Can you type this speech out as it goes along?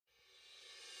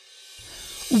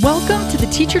Welcome to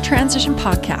the Teacher Transition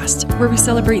Podcast, where we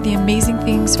celebrate the amazing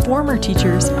things former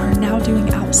teachers are now doing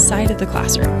outside of the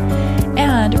classroom,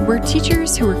 and where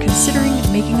teachers who are considering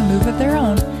making a move of their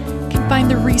own can find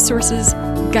the resources,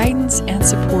 guidance, and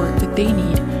support that they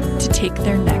need to take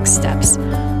their next steps.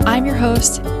 I'm your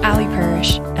host, Allie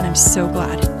Parrish, and I'm so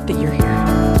glad that you're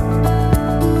here.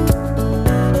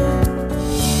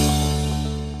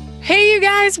 Hey, you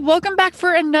guys, welcome back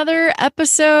for another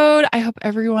episode. I hope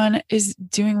everyone is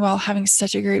doing well, having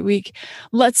such a great week.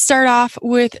 Let's start off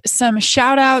with some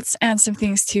shout outs and some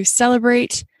things to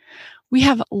celebrate. We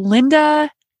have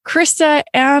Linda, Krista,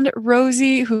 and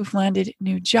Rosie who've landed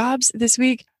new jobs this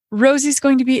week. Rosie's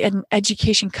going to be at an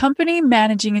education company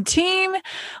managing a team.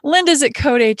 Linda's at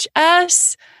Code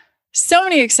HS. So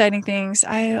many exciting things.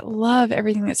 I love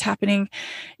everything that's happening.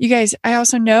 You guys, I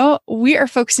also know we are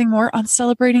focusing more on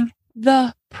celebrating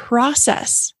the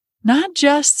process, not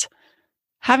just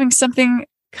having something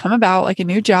come about like a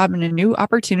new job and a new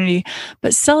opportunity,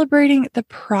 but celebrating the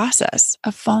process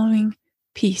of following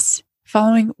peace,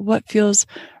 following what feels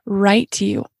right to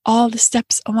you, all the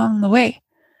steps along the way.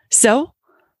 So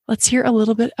let's hear a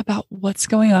little bit about what's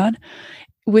going on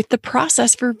with the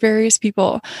process for various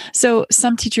people. So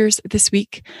some teachers this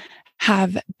week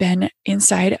have been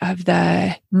inside of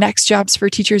the Next Jobs for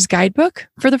Teachers guidebook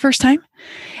for the first time,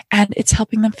 and it's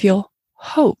helping them feel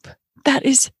hope. That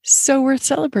is so worth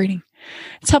celebrating.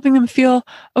 It's helping them feel,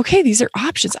 okay, these are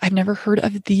options. I've never heard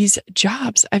of these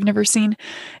jobs. I've never seen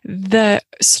the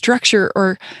structure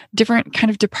or different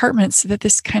kind of departments that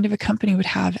this kind of a company would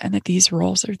have and that these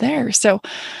roles are there. So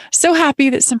happy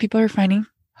that some people are finding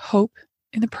hope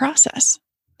in the process.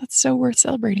 That's so worth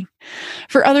celebrating.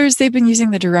 For others, they've been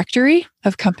using the directory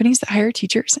of companies that hire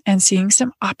teachers and seeing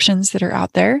some options that are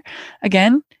out there.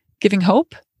 Again, giving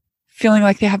hope, feeling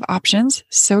like they have options.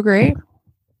 So great.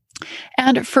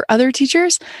 And for other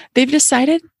teachers, they've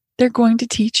decided they're going to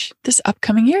teach this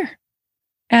upcoming year.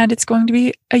 And it's going to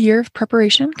be a year of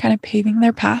preparation, kind of paving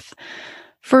their path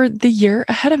for the year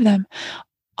ahead of them.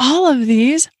 All of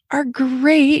these are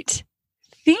great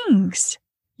things.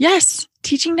 Yes,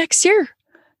 teaching next year.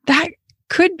 That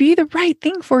could be the right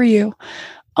thing for you.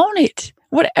 Own it.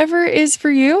 Whatever is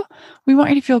for you, we want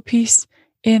you to feel peace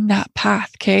in that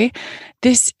path, okay?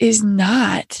 This is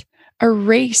not a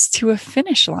race to a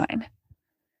finish line.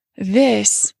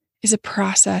 This is a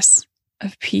process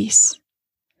of peace.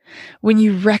 When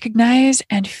you recognize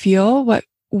and feel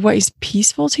what is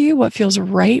peaceful to you, what feels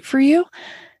right for you,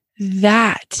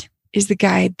 that is the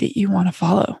guide that you want to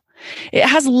follow. It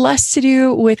has less to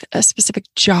do with a specific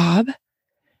job,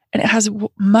 and it has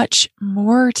much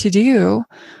more to do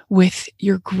with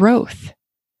your growth,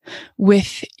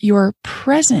 with your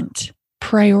present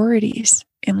priorities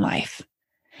in life,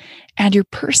 and your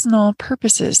personal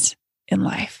purposes in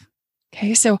life.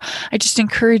 Okay, so I just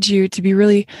encourage you to be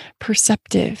really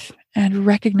perceptive and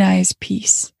recognize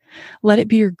peace. Let it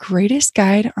be your greatest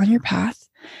guide on your path,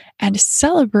 and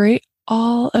celebrate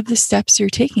all of the steps you're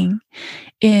taking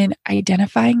in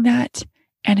identifying that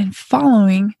and in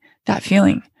following that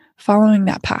feeling, following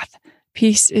that path.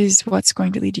 Peace is what's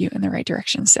going to lead you in the right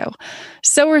direction. So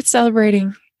worth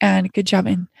celebrating, and good job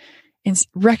in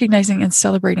recognizing and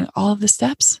celebrating all of the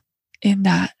steps in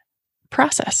that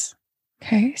process.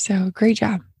 Okay, so great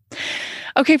job.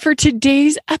 Okay, for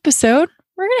today's episode,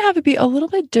 we're going to have it be a little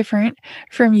bit different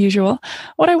from usual.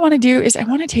 What I want to do is I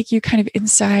want to take you kind of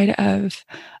inside of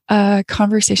a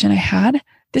conversation I had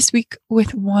this week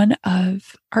with one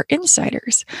of our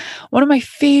insiders. One of my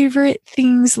favorite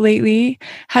things lately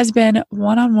has been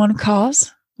one-on-one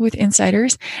calls with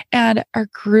insiders and our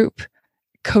group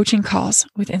coaching calls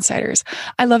with insiders.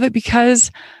 I love it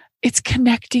because it's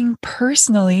connecting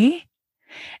personally,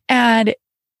 and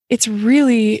it's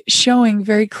really showing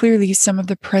very clearly some of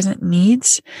the present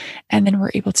needs, and then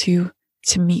we're able to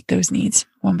meet those needs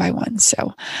one by one.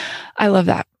 So I love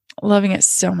that. Loving it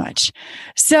so much.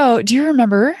 So do you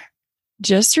remember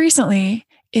just recently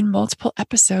in multiple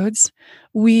episodes,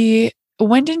 we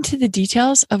went into the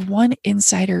details of one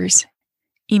insider's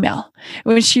email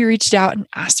when she reached out and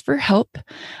asked for help.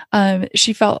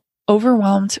 She felt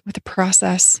overwhelmed with the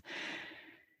process.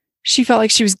 She felt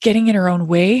like she was getting in her own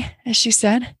way, as she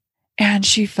said, and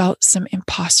she felt some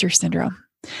imposter syndrome.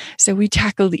 So we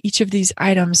tackled each of these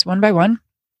items one by one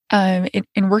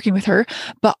in working with her,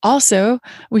 but also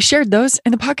we shared those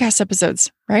in the podcast episodes,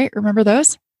 right? Remember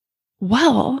those?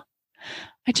 Well,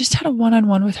 I just had a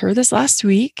one-on-one with her this last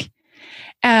week,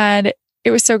 and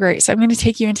it was so great. So I'm going to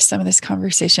take you into some of this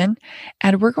conversation,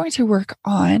 and we're going to work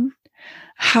on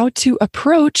how to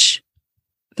approach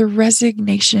the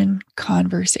resignation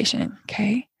conversation.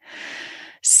 Okay.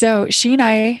 So she and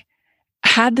I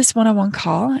had this one-on-one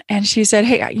call, and she said,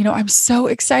 hey, I'm so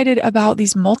excited about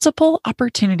these multiple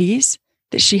opportunities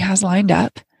that she has lined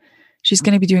up. She's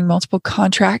going to be doing multiple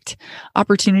contract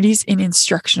opportunities in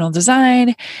instructional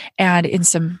design and in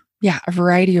a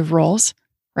variety of roles,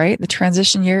 right? The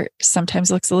transition year sometimes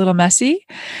looks a little messy,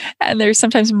 and there's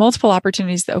sometimes multiple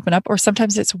opportunities that open up, or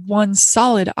sometimes it's one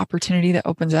solid opportunity that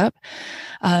opens up.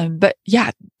 But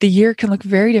the year can look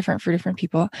very different for different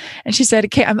people. And she said,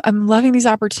 okay, I'm loving these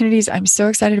opportunities. I'm so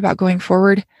excited about going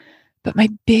forward. But my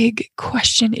big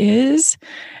question is,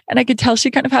 and I could tell she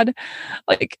kind of had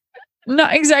like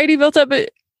not anxiety built up,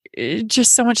 but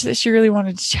just so much that she really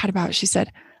wanted to chat about. She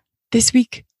said, this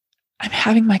week, I'm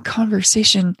having my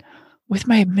conversation with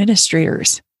my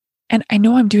administrators, and I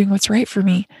know I'm doing what's right for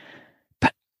me,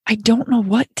 but I don't know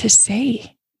what to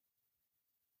say.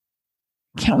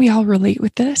 Can't we all relate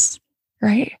with this,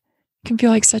 right? It can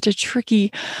feel like such a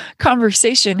tricky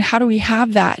conversation. How do we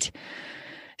have that?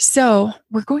 So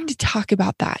we're going to talk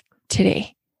about that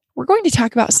today. We're going to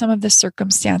talk about some of the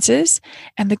circumstances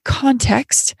and the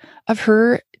context of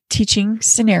her teaching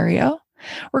scenario.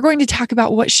 We're going to talk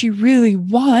about what she really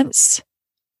wants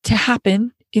to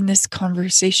happen in this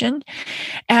conversation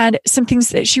and some things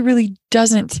that she really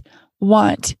doesn't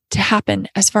want to happen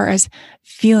as far as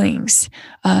feelings,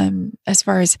 as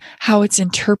far as how it's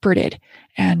interpreted.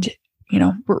 And,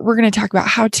 we're going to talk about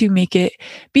how to make it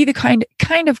be the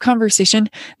kind of conversation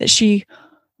that she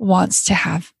wants to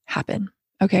have happen.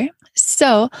 Okay.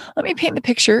 So let me paint the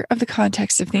picture of the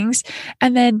context of things.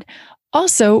 And then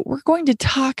also we're going to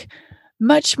talk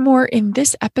much more in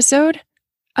this episode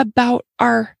about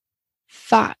our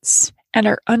thoughts and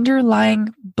our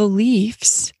underlying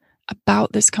beliefs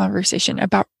about this conversation,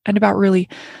 about really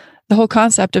the whole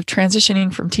concept of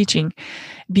transitioning from teaching,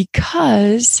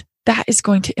 because that is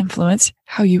going to influence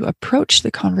how you approach the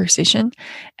conversation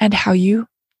and how you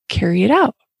carry it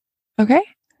out. Okay?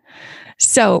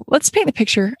 So let's paint the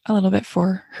picture a little bit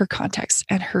for her context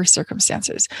and her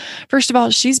circumstances. First of all,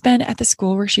 she's been at the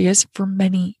school where she is for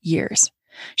many years.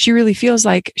 She really feels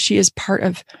like she is part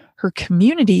of her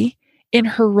community in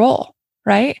her role,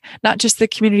 right? Not just the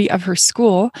community of her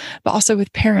school, but also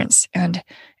with parents and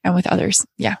with others.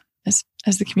 Yeah,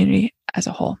 as the community as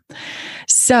a whole.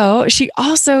 So she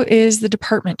also is the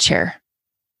department chair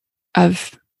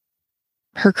of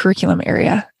her curriculum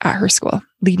area at her school,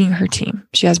 leading her team.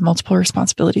 She has multiple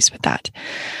responsibilities with that.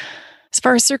 As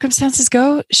far as circumstances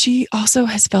go, she also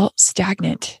has felt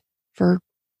stagnant for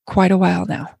quite a while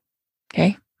now.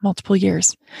 Okay, multiple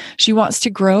years. She wants to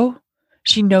grow.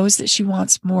 She knows that she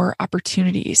wants more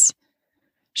opportunities.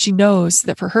 She knows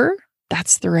that for her,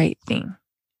 that's the right thing.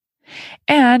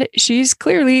 And she's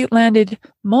clearly landed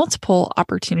multiple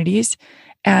opportunities,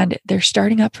 and they're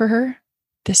starting up for her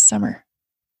this summer.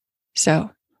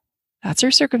 So that's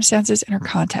her circumstances and her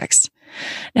context.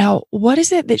 Now, what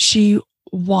is it that she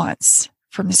wants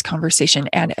from this conversation?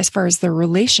 And as far as the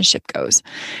relationship goes,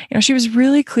 she was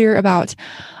really clear about,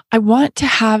 I want to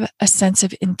have a sense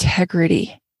of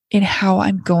integrity in how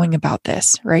I'm going about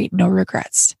this, right? No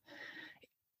regrets.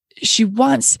 She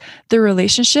wants the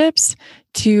relationships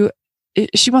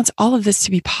she wants all of this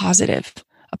to be positive,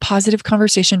 a positive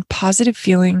conversation, positive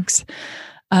feelings.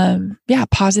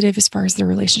 Positive as far as the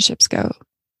relationships go.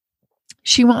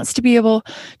 She wants to be able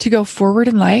to go forward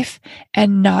in life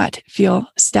and not feel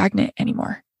stagnant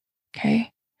anymore.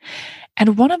 Okay.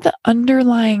 And one of the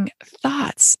underlying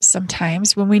thoughts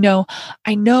sometimes when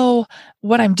I know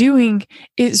what I'm doing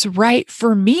is right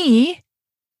for me,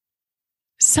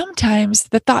 sometimes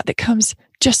the thought that comes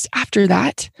just after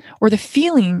that, or the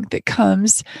feeling that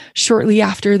comes shortly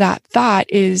after that thought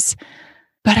is,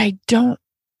 but I don't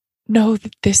know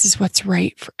that this is what's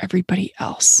right for everybody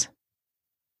else.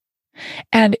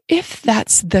 And if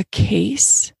that's the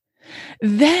case,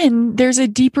 then there's a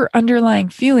deeper underlying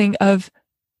feeling of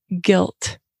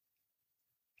guilt,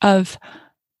 of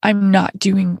I'm not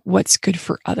doing what's good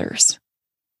for others.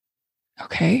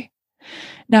 Okay.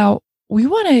 Now we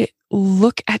want to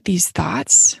look at these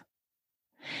thoughts,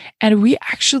 and we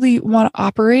actually want to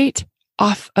operate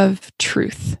off of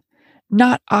truth,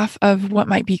 not off of what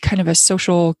might be kind of a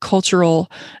social, cultural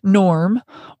norm,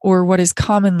 or what is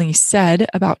commonly said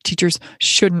about teachers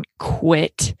shouldn't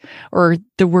quit, or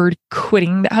the word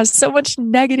quitting that has so much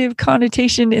negative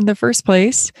connotation in the first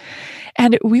place.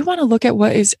 And we want to look at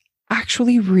what is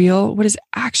actually real, what is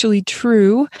actually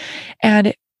true.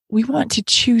 And we want to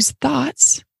choose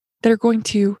thoughts that are going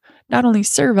to not only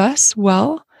serve us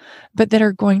well, but that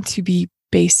are going to be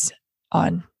based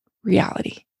on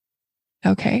reality.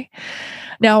 Okay.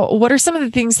 Now, what are some of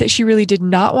the things that she really did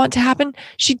not want to happen?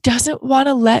 She doesn't want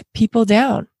to let people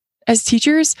down. As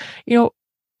teachers,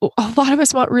 a lot of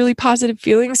us want really positive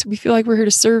feelings. We feel like we're here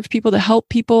to serve people, to help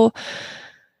people.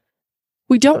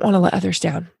 We don't want to let others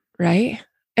down, right?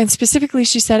 And specifically,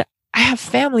 she said, I have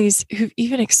families who've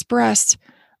even expressed,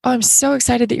 oh, I'm so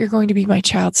excited that you're going to be my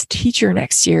child's teacher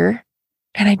next year,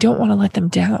 and I don't want to let them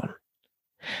down.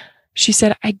 She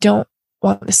said, I don't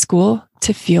want the school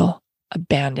to feel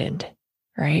abandoned,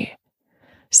 right?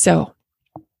 So,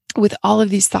 with all of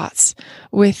these thoughts,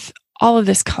 with all of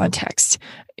this context,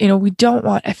 we don't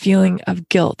want a feeling of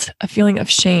guilt, a feeling of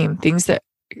shame, things that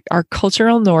are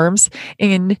cultural norms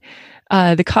in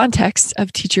the context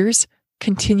of teachers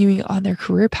continuing on their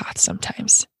career path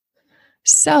sometimes.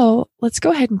 So let's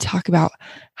go ahead and talk about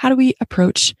how do we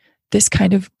approach this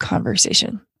kind of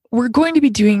conversation. We're going to be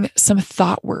doing some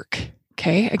thought work.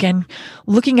 Okay. Again,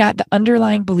 looking at the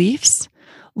underlying beliefs,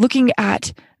 looking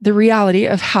at the reality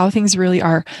of how things really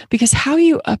are, because how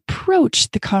you approach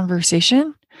the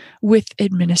conversation with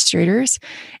administrators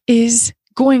is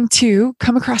going to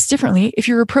come across differently if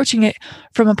you're approaching it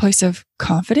from a place of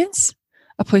confidence,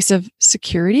 a place of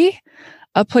security,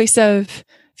 a place of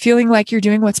feeling like you're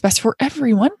doing what's best for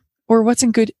everyone or what's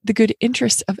in the good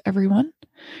interest of everyone.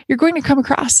 You're going to come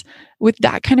across with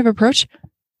that kind of approach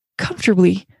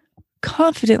comfortably,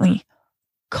 confidently,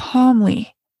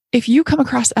 calmly. If you come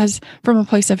across as from a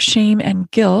place of shame and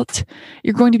guilt,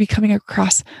 you're going to be coming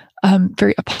across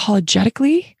very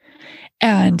apologetically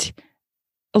and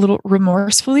a little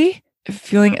remorsefully,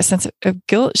 feeling a sense of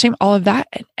guilt, shame, all of that.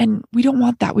 And we don't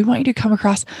want that. We want you to come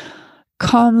across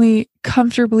calmly,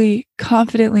 comfortably,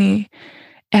 confidently,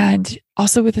 and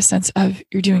also with a sense of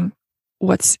you're doing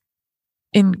what's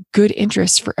in good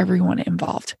interest for everyone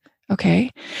involved.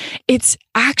 Okay. It's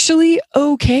actually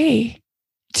okay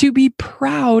to be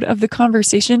proud of the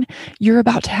conversation you're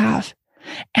about to have.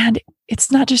 And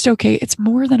it's not just okay, it's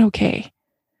more than okay.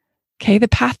 Okay. The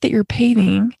path that you're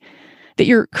paving, that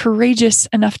you're courageous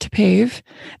enough to pave,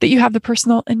 that you have the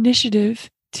personal initiative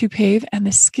to pave and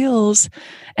the skills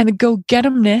and the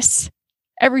go-get-emness,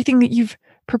 everything that you've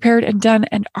prepared and done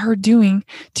and are doing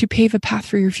to pave a path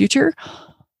for your future.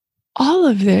 All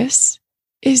of this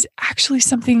is actually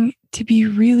something to be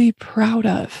really proud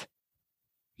of.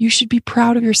 You should be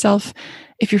proud of yourself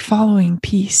if you're following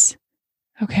peace.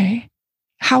 Okay.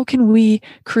 How can we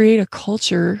create a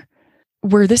culture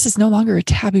where this is no longer a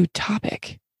taboo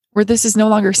topic, where this is no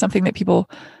longer something that people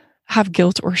have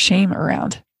guilt or shame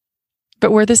around,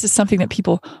 but where this is something that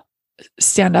people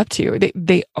stand up to,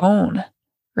 they own,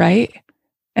 right?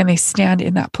 And they stand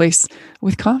in that place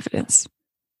with confidence,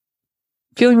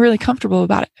 feeling really comfortable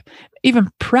about it, even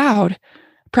proud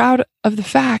of the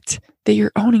fact that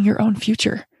you're owning your own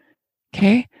future.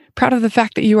 Okay. Proud of the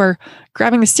fact that you are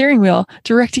grabbing the steering wheel,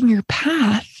 directing your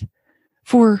path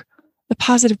for the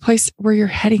positive place where you're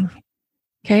heading.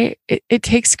 Okay. It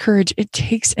takes courage. It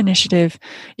takes initiative.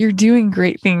 You're doing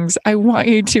great things. I want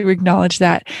you to acknowledge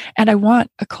that. And I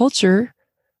want a culture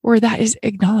where that is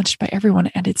acknowledged by everyone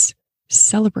and it's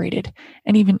celebrated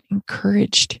and even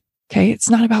encouraged. Okay. It's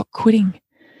not about quitting.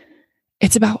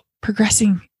 It's about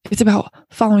progressing. It's about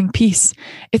following peace.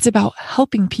 It's about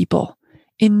helping people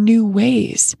in new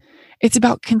ways. It's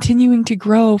about continuing to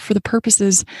grow for the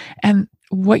purposes and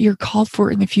what you're called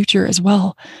for in the future as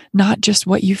well, not just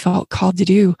what you felt called to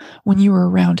do when you were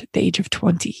around the age of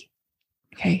 20.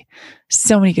 Okay.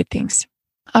 So many good things.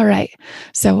 All right.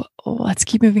 So let's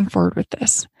keep moving forward with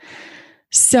this.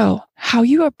 So how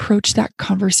you approach that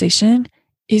conversation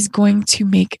is going to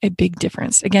make a big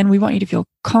difference. Again, we want you to feel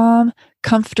calm,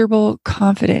 comfortable,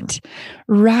 confident,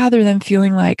 rather than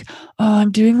feeling like, oh,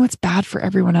 I'm doing what's bad for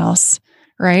everyone else,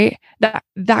 right?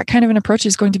 That kind of an approach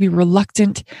is going to be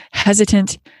reluctant,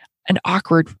 hesitant, and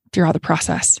awkward throughout the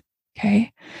process.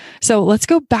 Okay. So let's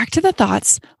go back to the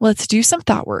thoughts. Let's do some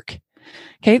thought work.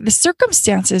 Okay. The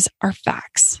circumstances are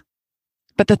facts,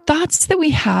 but the thoughts that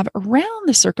we have around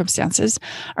the circumstances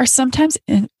are sometimes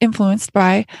influenced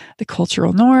by the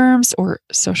cultural norms or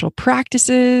social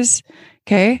practices.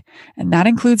 Okay. And that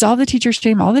includes all the teacher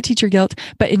shame, all the teacher guilt.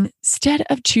 But instead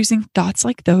of choosing thoughts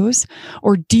like those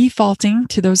or defaulting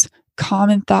to those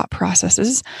common thought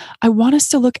processes, I want us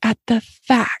to look at the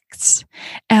facts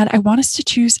and I want us to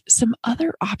choose some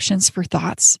other options for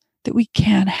thoughts that we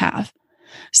can have.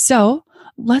 So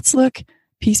let's look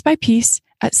piece by piece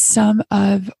at some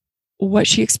of what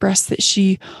she expressed that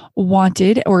she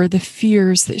wanted or the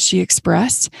fears that she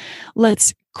expressed.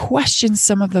 Let's question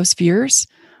some of those fears.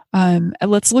 And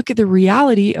let's look at the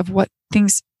reality of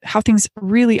how things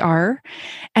really are.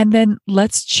 And then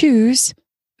let's choose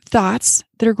thoughts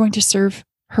that are going to serve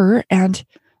her and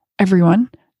everyone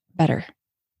better.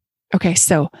 Okay.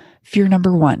 So fear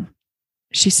number one,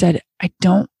 she said, I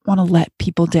don't want to let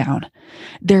people down.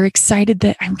 They're excited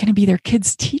that I'm going to be their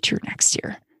kid's teacher next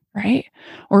year, right?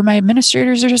 Or my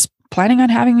administrators are just planning on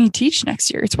having me teach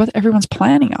next year. It's what everyone's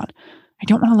planning on. I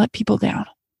don't want to let people down.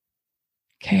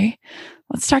 Okay.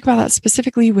 Let's talk about that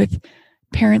specifically with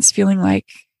parents feeling like,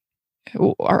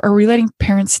 are we letting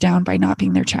parents down by not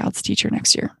being their child's teacher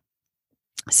next year?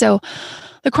 So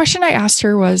the question I asked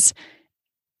her was,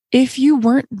 if you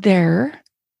weren't there,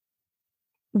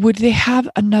 would they have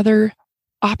another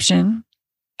option,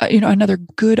 another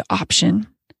good option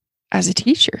as a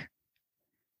teacher?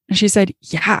 And she said,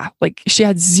 yeah, like she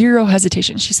had zero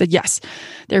hesitation. She said, yes,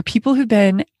 there are people who've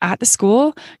been at the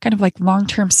school, kind of like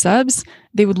long-term subs.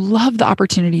 They would love the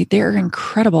opportunity. They're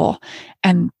incredible.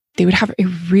 And they would have a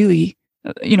really,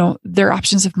 their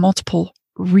options of multiple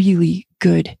really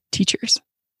good teachers.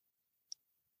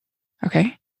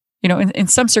 Okay. In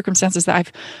some circumstances that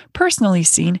I've personally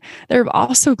seen, there have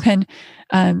also been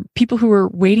people who are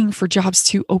waiting for jobs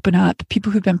to open up,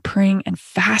 people who've been praying and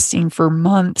fasting for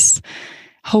months,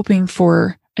 hoping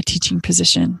for a teaching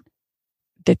position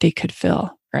that they could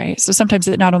fill, right? So sometimes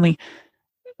it not only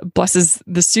blesses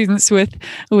the students with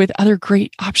other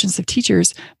great options of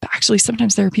teachers, but actually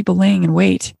sometimes there are people laying in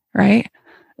wait, right?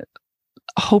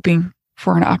 Hoping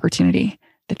for an opportunity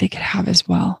that they could have as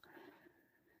well.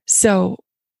 So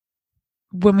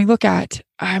when we look at,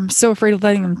 I'm so afraid of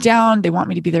letting them down, they want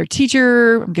me to be their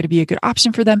teacher, I'm going to be a good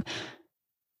option for them.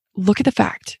 Look at the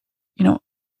fact,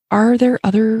 are there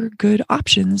other good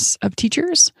options of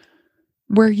teachers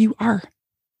where you are?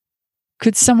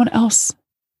 Could someone else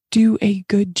do a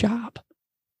good job?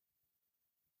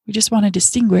 We just want to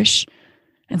distinguish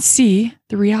and see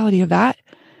the reality of that.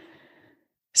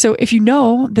 So if you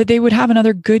know that they would have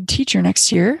another good teacher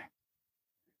next year,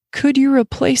 could you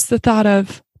replace the thought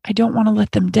of, I don't want to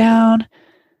let them down.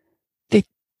 They,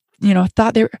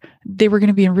 thought they were going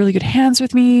to be in really good hands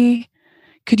with me.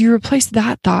 Could you replace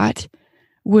that thought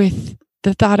with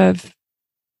the thought of,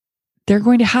 they're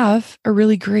going to have a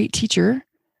really great teacher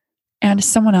and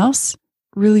someone else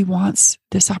really wants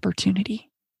this opportunity?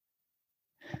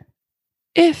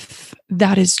 If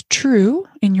that is true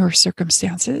in your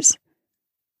circumstances,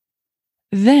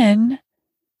 then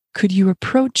could you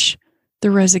approach the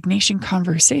resignation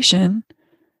conversation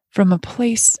from a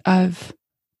place of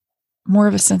more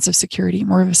of a sense of security,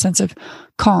 more of a sense of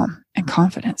calm and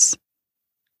confidence?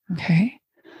 Okay.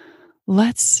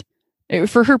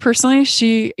 For her personally,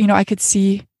 she, I could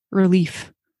see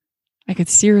relief. I could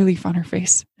see relief on her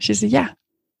face. She said, yeah,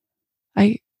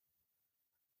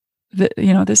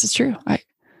 this is true.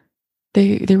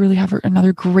 They really have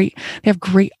they have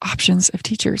great options of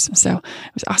teachers. So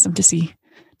it was awesome to see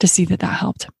that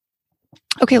helped.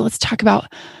 Okay. Let's talk about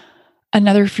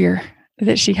another fear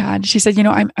that she had. She said,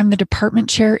 I'm the department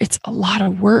chair. It's a lot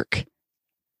of work.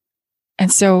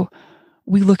 And so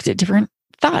we looked at different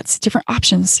thoughts, different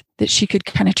options that she could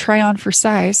kind of try on for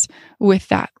size with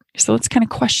that. So let's kind of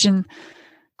question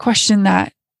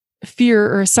that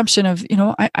fear or assumption of,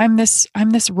 I'm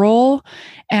this role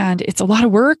and it's a lot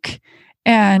of work.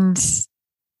 And,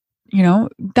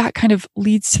 that kind of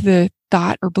leads to the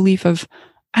thought or belief of,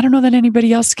 I don't know that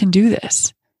anybody else can do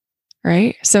this.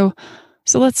 Right. So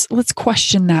let's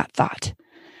question that thought.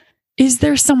 Is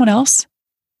there someone else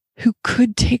who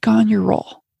could take on your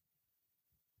role?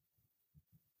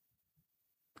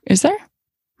 Is there?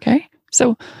 Okay.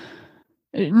 So,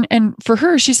 and for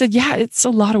her, she said, yeah, it's a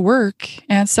lot of work.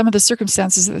 And some of the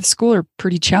circumstances at the school are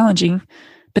pretty challenging,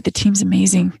 but the team's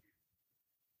amazing.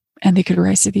 And they could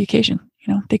rise to the occasion.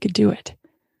 They could do it.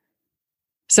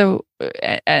 So,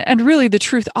 and really the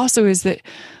truth also is that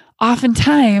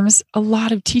oftentimes a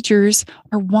lot of teachers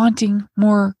are wanting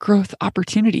more growth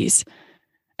opportunities.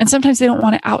 And sometimes they don't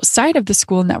want it outside of the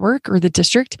school network or the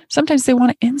district. Sometimes they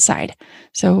want it inside.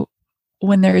 So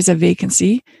when there is a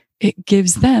vacancy, it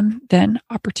gives them then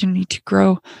opportunity to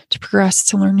grow, to progress,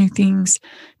 to learn new things,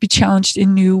 be challenged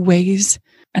in new ways.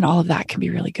 And all of that can be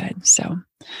really good. So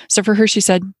for her, she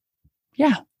said,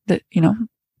 yeah, that,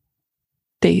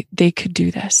 they could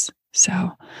do this.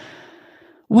 So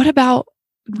what about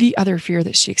the other fear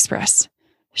that she expressed?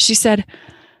 She said,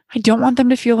 I don't want them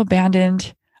to feel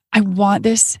abandoned. I want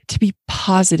this to be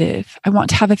positive. I want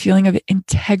to have a feeling of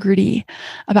integrity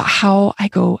about how I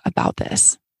go about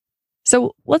this.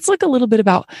 So let's look a little bit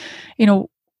about,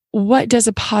 what does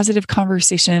a positive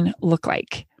conversation look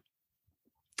like?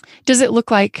 Does it look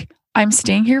like I'm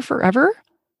staying here forever?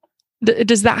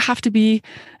 Does that have to be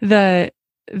the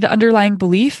underlying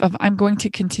belief of I'm going to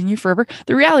continue forever?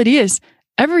 The reality is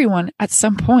everyone at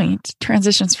some point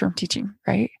transitions from teaching,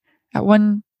 right? At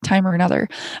one time or another.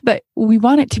 But we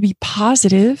want it to be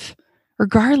positive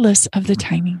regardless of the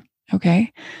timing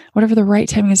Okay. Whatever the right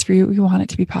timing is for you, we want it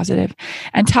to be positive.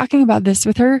 And talking about this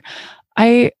with her,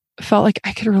 I felt like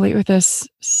I could relate with this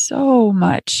so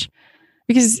much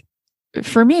because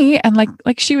for me, and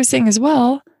like she was saying as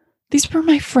well, these were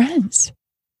my friends,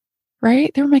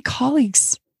 right? They were my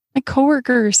colleagues, my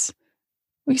coworkers.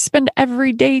 We spend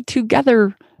every day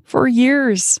together for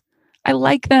years. I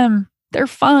like them. They're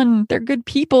fun. They're good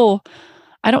people.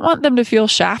 I don't want them to feel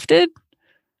shafted.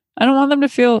 I don't want them to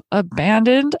feel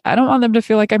abandoned. I don't want them to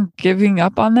feel like I'm giving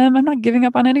up on them. I'm not giving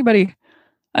up on anybody.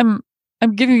 I'm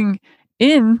I'm giving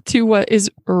in to what is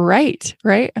right,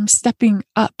 right? I'm stepping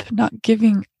up, not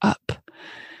giving up.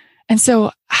 And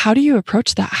so, how do you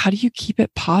approach that? How do you keep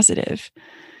it positive?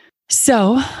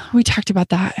 So, we talked about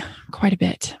that quite a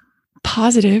bit.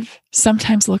 Positive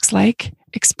sometimes looks like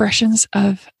expressions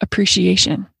of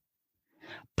appreciation.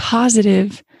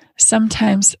 Positive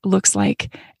sometimes looks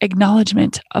like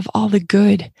acknowledgement of all the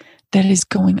good that is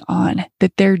going on,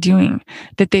 that they're doing,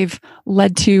 that they've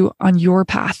led to on your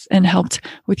path and helped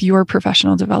with your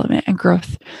professional development and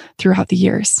growth throughout the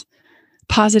years.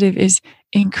 Positive is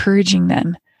encouraging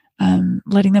them,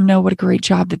 letting them know what a great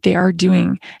job that they are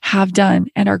doing, have done,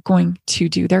 and are going to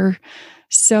do. There are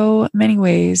so many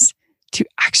ways to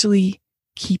actually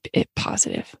keep it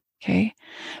positive. Okay.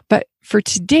 But for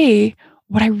today,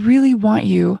 what I really want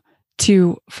you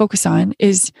to focus on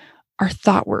is our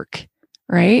thought work,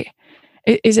 right?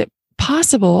 Is it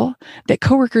possible that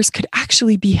coworkers could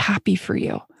actually be happy for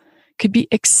you, could be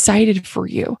excited for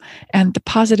you, and the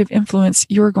positive influence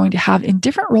you're going to have in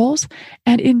different roles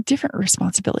and in different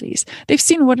responsibilities? They've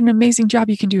seen what an amazing job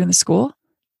you can do in the school.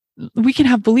 We can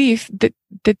have belief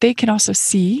that they can also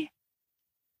see,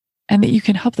 and that you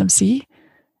can help them see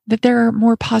that there are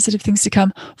more positive things to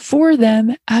come for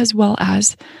them, as well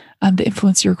as the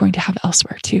influence you're going to have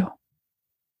elsewhere too.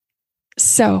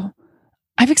 So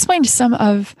I've explained some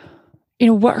of,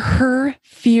 what her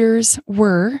fears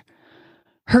were,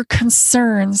 her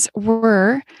concerns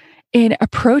were in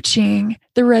approaching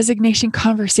the resignation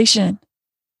conversation.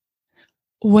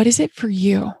 What is it for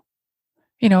you?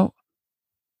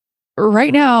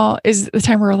 Right now is the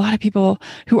time where a lot of people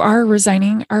who are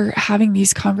resigning are having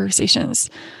these conversations.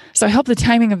 So I hope the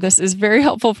timing of this is very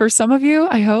helpful for some of you,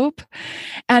 I hope.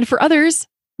 And for others,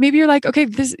 maybe you're like, okay,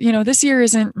 this year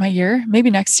isn't my year. Maybe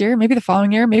next year, maybe the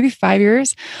following year, maybe 5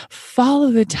 years.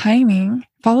 Follow the timing,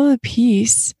 follow the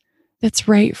piece that's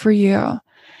right for you.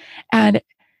 And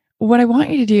what I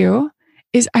want you to do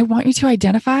is I want you to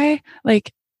identify,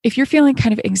 like, if you're feeling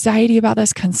kind of anxiety about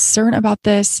this, concern about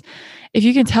this, if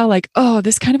you can tell, like, oh,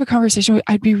 this kind of a conversation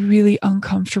I'd be really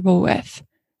uncomfortable with,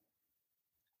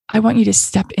 I want you to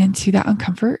step into that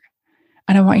uncomfort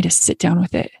and I want you to sit down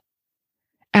with it.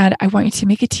 And I want you to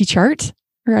make a T-chart,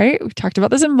 right? We've talked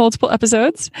about this in multiple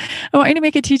episodes. I want you to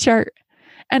make a T-chart.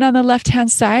 And on the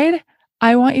left-hand side,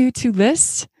 I want you to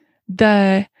list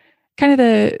the kind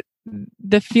of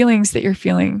the feelings that you're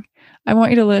feeling. I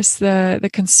want you to list the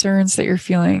concerns that you're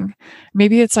feeling.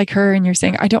 Maybe it's like her and you're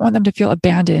saying, I don't want them to feel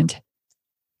abandoned.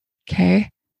 Okay.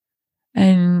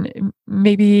 And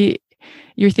maybe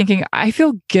you're thinking, I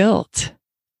feel guilt,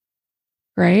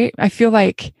 right? I feel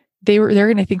like they're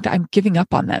going to think that I'm giving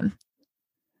up on them.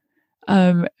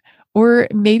 Or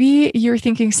maybe you're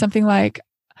thinking something like,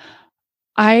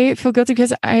 I feel guilty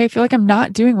because I feel like I'm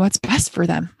not doing what's best for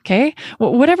them. Okay.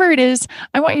 Well, whatever it is,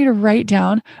 I want you to write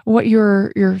down what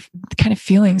your kind of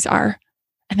feelings are.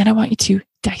 And then I want you to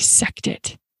dissect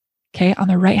it. Okay. On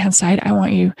the right-hand side, I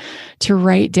want you to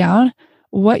write down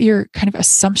what your kind of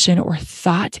assumption or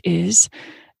thought is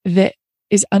that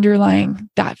is underlying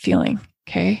that feeling.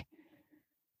 Okay.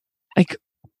 Like,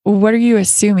 what are you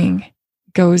assuming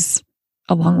goes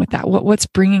along with that? What's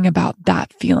bringing about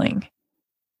that feeling?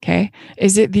 Okay.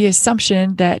 Is it the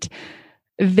assumption that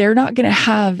they're not going to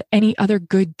have any other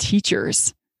good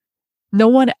teachers? No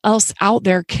one else out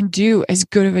there can do as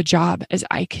good of a job as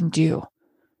I can do.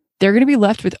 They're going to be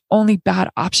left with only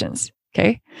bad options.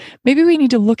 Okay. Maybe we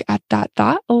need to look at that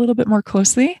thought a little bit more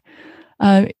closely.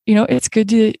 It's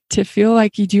good to feel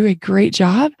like you do a great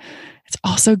job. It's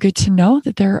also good to know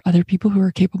that there are other people who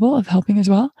are capable of helping as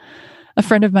well. A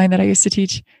friend of mine that I used to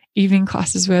teach evening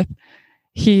classes with,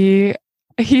 he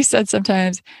said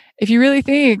sometimes, if you really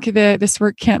think that this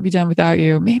work can't be done without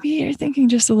you, maybe you're thinking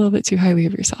just a little bit too highly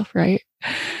of yourself, right?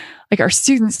 Like, our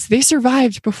students, they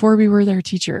survived before we were their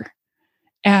teacher.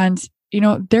 And,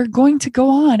 they're going to go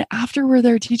on after we're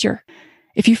their teacher.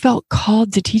 If you felt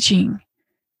called to teaching,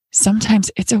 sometimes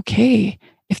it's okay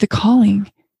if the calling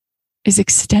is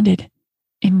extended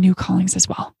in new callings as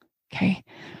well. Okay.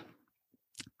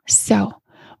 So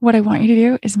what I want you to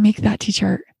do is make that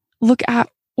T-chart. Look at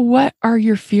what are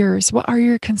your fears? What are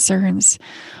your concerns?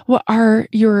 What are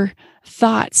your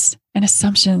thoughts and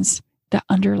assumptions that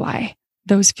underlie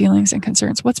those feelings and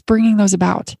concerns? What's bringing those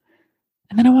about?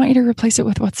 And then I want you to replace it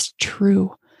with what's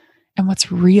true and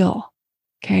what's real.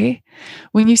 Okay.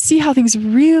 When you see how things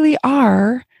really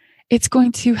are, it's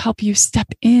going to help you step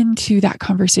into that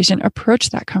conversation, approach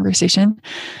that conversation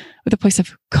with a place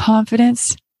of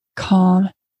confidence, calm,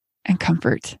 and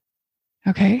comfort.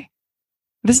 Okay.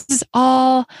 This is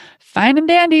all fine and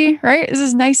dandy, right? This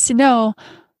is nice to know.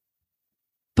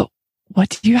 But what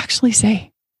did you actually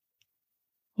say?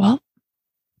 Well,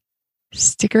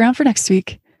 stick around for next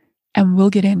week and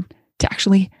we'll get into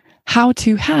actually how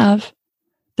to have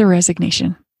the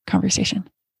resignation conversation.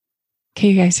 Okay,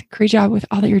 you guys, great job with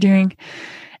all that you're doing.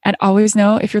 And always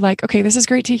know if you're like, okay, this is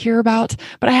great to hear about,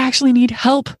 but I actually need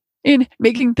help in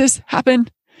making this happen.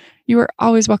 You are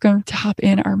always welcome to hop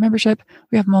in our membership.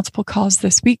 We have multiple calls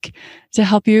this week to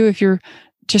help you if you're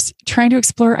just trying to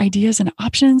explore ideas and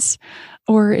options,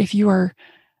 or if you are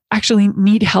actually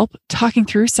need help talking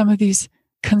through some of these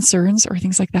concerns or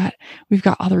things like that. We've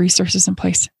got all the resources in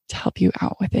place to help you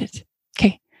out with it.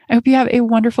 Okay. I hope you have a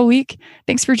wonderful week.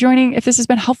 Thanks for joining. If this has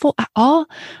been helpful at all,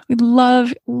 we'd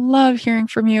love hearing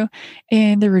from you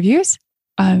in the reviews.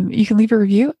 You can leave a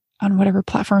review on whatever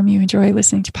platform you enjoy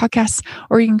listening to podcasts,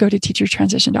 or you can go to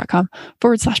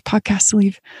teachertransition.com/podcast to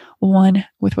leave one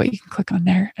with what you can click on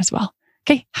there as well.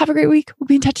 Okay. Have a great week. We'll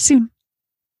be in touch soon.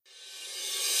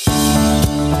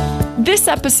 This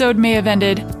episode may have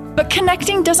ended, but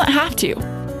connecting doesn't have to.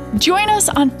 Join us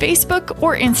on Facebook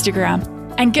or Instagram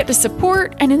and get the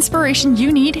support and inspiration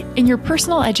you need in your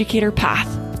personal educator path.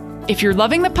 If you're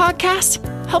loving the podcast,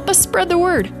 help us spread the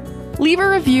word. Leave a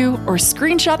review or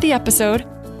screenshot the episode,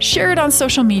 share it on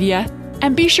social media,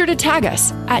 and be sure to tag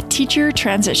us at Teacher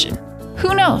Transition.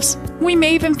 Who knows? We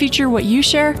may even feature what you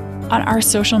share on our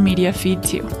social media feed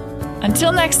too.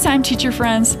 Until next time, teacher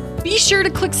friends, be sure to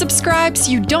click subscribe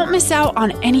so you don't miss out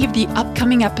on any of the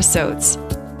upcoming episodes.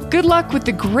 Good luck with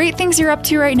the great things you're up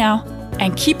to right now,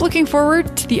 and keep looking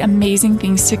forward to the amazing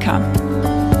things to come.